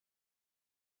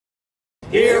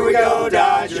Here we go,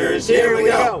 Dodgers, here we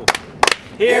go.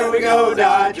 Here we go,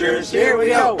 Dodgers, here we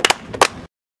go.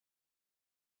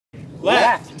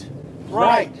 Left,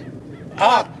 right,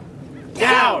 up,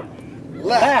 down.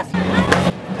 Left,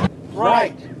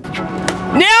 right.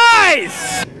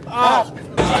 Nice! Up.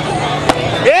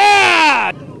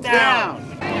 Yeah!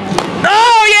 Down.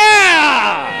 Oh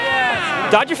yeah!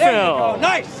 Dodger film.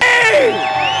 Nice. Hey!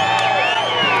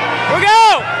 Here we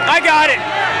go! I got it.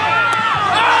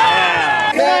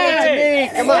 Hey.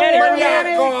 Come on,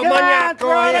 Maniaco.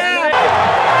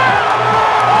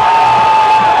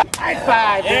 High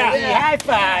five, baby. Yeah. High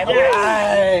five.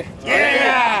 Yeah.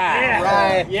 Yeah.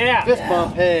 Right. Yeah. Fist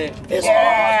bump, hey. Fist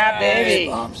bump, baby.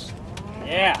 Fist bumps.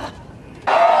 Yeah.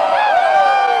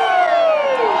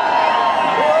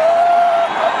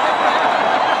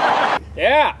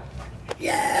 Yeah.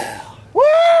 Yeah.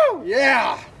 Woo!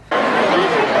 Yeah.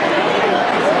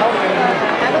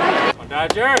 Come on,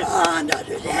 Dodgers. Come on,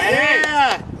 Dodgers.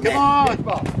 Yeah. Come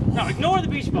on. No, ignore the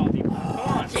beach ball, people. Come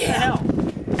on. What the hell?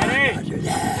 Hey. Dodgers,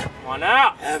 yeah. Come on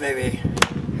out. Yeah, baby.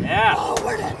 Yeah. Oh,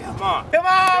 where'd that go? Come on. Come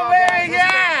on, baby,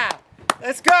 yeah!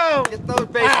 Let's go! Get those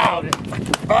baseballs.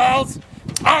 Balls.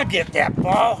 I'll get that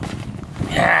ball.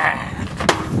 Yeah.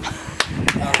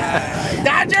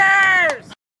 Dodgers!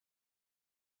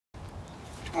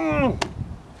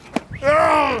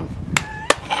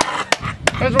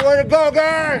 That's the way to go,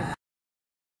 guys!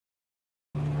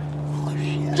 Oh,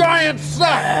 shit. Giants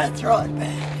suck! Throw it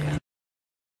back.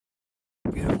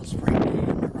 Beautiful spring day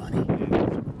in the running.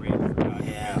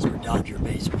 Yeah, it's for Dodger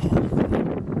baseball.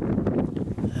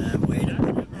 Wait a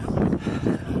minute now.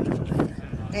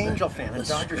 Angel fan at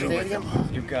Dodger Stadium?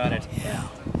 You got it. Yeah.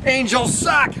 Angels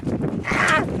suck!